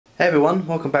Hey everyone,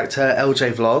 welcome back to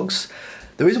LJ Vlogs.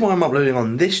 The reason why I'm uploading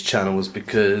on this channel is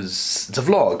because it's a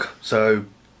vlog. So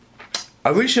I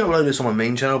really should upload this on my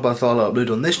main channel, but I thought I'd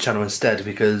upload on this channel instead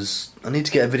because I need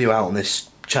to get a video out on this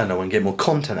channel and get more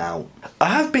content out. I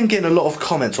have been getting a lot of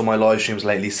comments on my live streams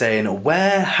lately saying,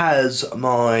 where has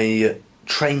my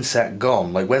train set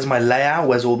gone? Like, where's my layout?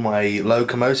 Where's all my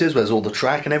locomotives? Where's all the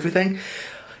track and everything?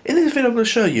 In this video I'm going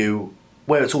to show you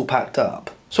where it's all packed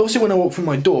up. So obviously when I walk through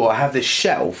my door I have this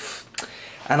shelf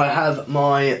and I have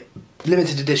my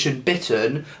limited edition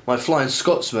Bittern, my Flying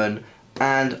Scotsman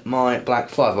and my Black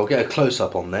 5. I'll get a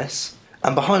close-up on this.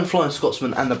 And behind Flying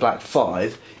Scotsman and the Black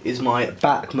 5 is my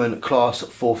Bachmann Class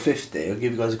 450. I'll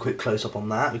give you guys a quick close-up on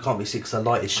that. You can't really see because the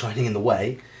light is shining in the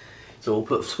way. So we'll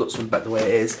put Scotsman back the way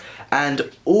it is. And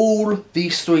all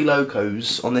these three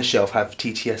locos on this shelf have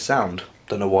TTS sound.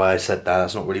 Don't know why I said that,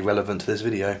 that's not really relevant to this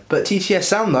video. But TTS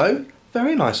sound though,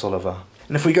 very nice, Oliver.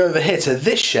 And if we go over here to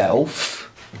this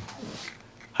shelf,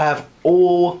 I have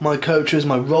all my coaches,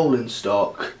 my rolling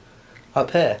stock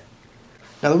up here.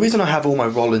 Now the reason I have all my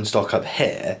rolling stock up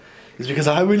here is because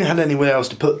I really had anywhere else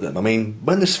to put them. I mean,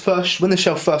 when the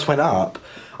shelf first went up,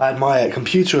 I had my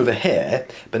computer over here,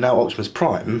 but now Optimus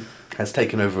Prime has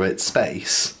taken over its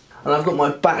space. And I've got my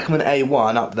Bachmann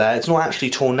A1 up there. It's not actually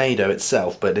Tornado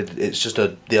itself, but it's just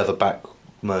the other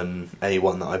Bachmann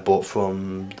A1 that I bought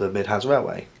from the Midlands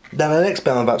Railway. Now the next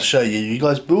bit I'm about to show you, you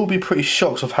guys will be pretty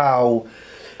shocked of how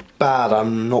bad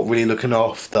I'm not really looking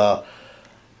after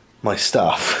my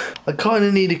stuff. I kind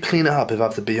of need to clean it up if I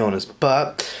have to be honest,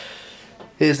 but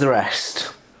here's the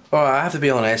rest. Alright, I have to be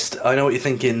honest, I know what you're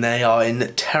thinking, they are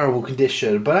in terrible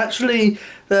condition, but actually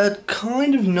they're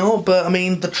kind of not. But I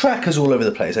mean, the track is all over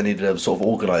the place, I need to sort of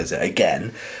organise it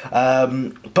again.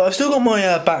 But I've still got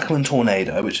my Bachmann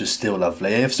Tornado, which is still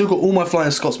lovely. I've still got all my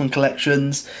Flying Scotsman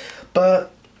collections,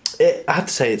 but I have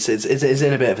to say it's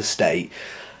in a bit of a state.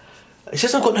 It's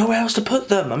just I've got nowhere else to put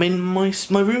them. I mean, my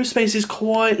room space is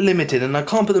quite limited, and I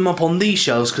can't put them up on these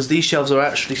shelves because these shelves are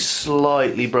actually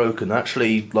slightly broken. They're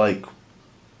actually, like,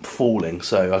 falling,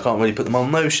 so I can't really put them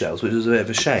on those shelves, which is a bit of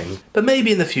a shame. But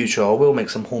maybe in the future I will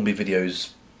make some Hornby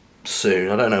videos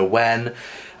soon. I don't know when.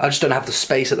 I just don't have the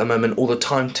space at the moment, all the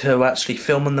time to actually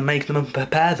film them and make them and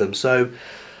prepare them. So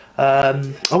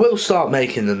I will start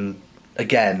making them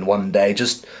again one day,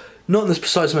 just not in this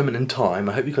precise moment in time.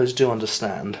 I hope you guys do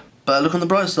understand. But look on the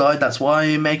bright side, that's why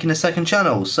I'm making a second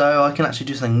channel, so I can actually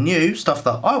do something new, stuff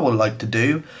that I would like to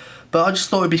do. But I just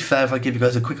thought it'd be fair if I give you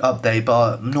guys a quick update,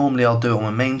 but normally I'll do it on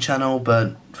my main channel,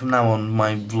 but from now on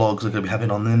my vlogs are going to be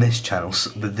happening on this channel.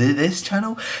 This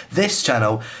channel? This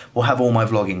channel will have all my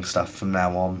vlogging stuff from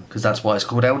now on, because that's why it's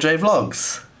called LJ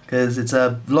Vlogs, because it's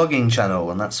a vlogging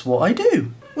channel and that's what I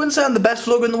do. Wouldn't say I'm the best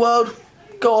vlogger in the world,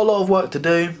 got a lot of work to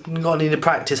do, got to need to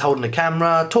practice holding the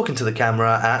camera, talking to the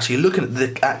camera, and actually looking at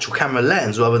the actual camera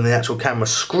lens rather than the actual camera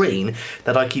screen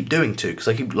that I keep doing to, because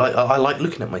I like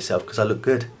looking at myself because I look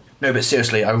good. No, but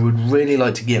seriously, I would really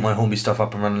like to get my Hornby stuff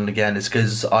up and running again. It's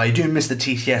because I do miss the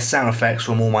TTS sound effects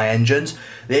from all my engines.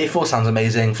 The A4 sounds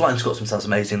amazing, Flying Scotsman sounds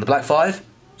amazing, the Black 5,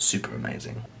 super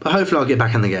amazing. But hopefully I'll get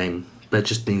back in the game. But it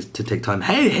just needs to take time.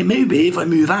 Hey, maybe if I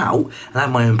move out and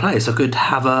have my own place, I could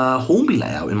have a Hornby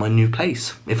layout in my new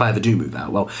place. If I ever do move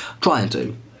out. Well, trying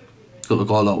to. Got a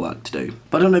lot of work to do.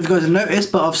 But I don't know if you guys have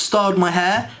noticed, but I've styled my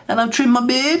hair and I've trimmed my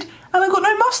beard. And I've got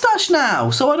no mustache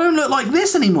now, so I don't look like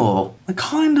this anymore. I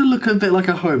kind of look a bit like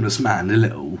a homeless man, a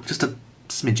little, just a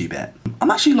smidgy bit. I'm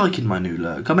actually liking my new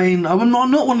look. I mean, I'm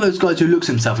not one of those guys who looks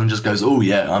himself and just goes, oh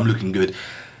yeah, I'm looking good.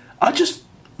 I'm just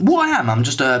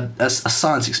a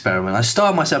science experiment. I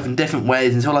style myself in different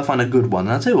ways until I find a good one.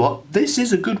 And I'll tell you what, this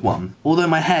is a good one. Although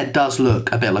my hair does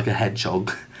look a bit like a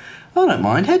hedgehog. I don't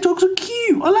mind, hedgehogs are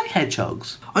cute, I like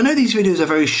hedgehogs. I know these videos are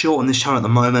very short on this channel at the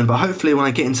moment, but hopefully when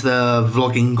I get into the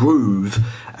vlogging groove,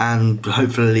 and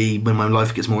hopefully when my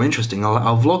life gets more interesting,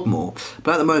 I'll vlog more.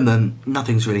 But at the moment,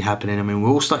 nothing's really happening. I mean,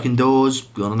 we're all stuck indoors,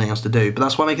 we've got nothing else to do, but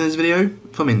that's why I'm making this video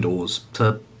from indoors,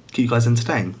 to keep you guys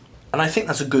entertained. And I think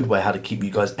that's a good way how to keep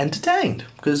you guys entertained,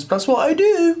 because that's what I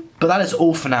do. But that is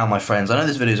all for now, my friends. I know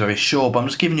this video is very short, but I'm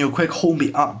just giving you a quick Hornby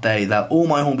update that all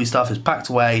my Hornby stuff is packed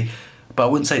away. But I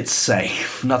wouldn't say it's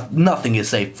safe. Nothing is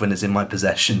safe when it's in my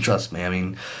possession, trust me. I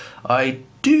mean, I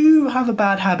do have a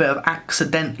bad habit of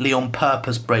accidentally on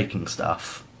purpose breaking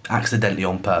stuff. Accidentally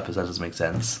on purpose, that doesn't make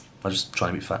sense. I'm just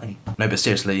trying to be funny. No, but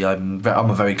seriously, I'm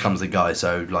a very clumsy guy,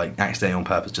 so like accidentally on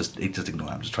purpose, just ignore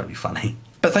that, I'm just trying to be funny.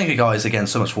 But thank you guys again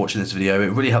so much for watching this video.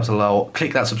 It really helps a lot.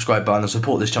 Click that subscribe button and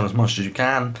support this channel as much as you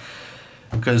can.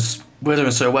 because we're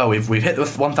doing so well. We've hit the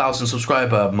 1,000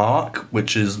 subscriber mark,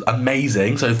 which is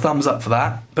amazing, so thumbs up for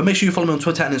that. But make sure you follow me on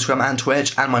Twitter and Instagram and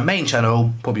Twitch, and my main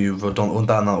channel. Probably you've done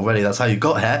that already, that's how you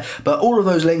got here. But all of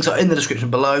those links are in the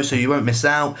description below, so you won't miss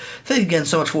out. Thank you again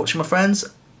so much for watching, my friends,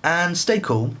 and stay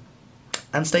cool,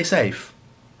 and stay safe.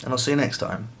 And I'll see you next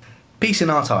time. Peace in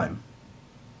our time.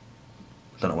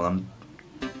 Don't know what I'm...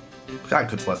 That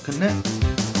could work, couldn't it?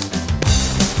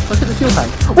 Look at the fuel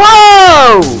tank.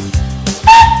 Whoa!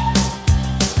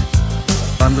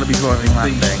 I'm going to be driving that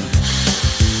thing.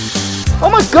 Oh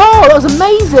my god, that was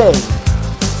amazing!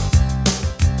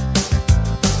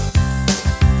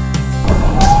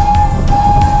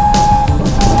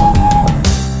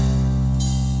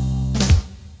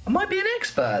 I might be an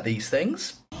expert at these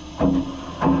things.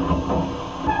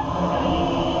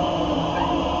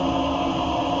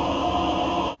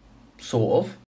 Sort of.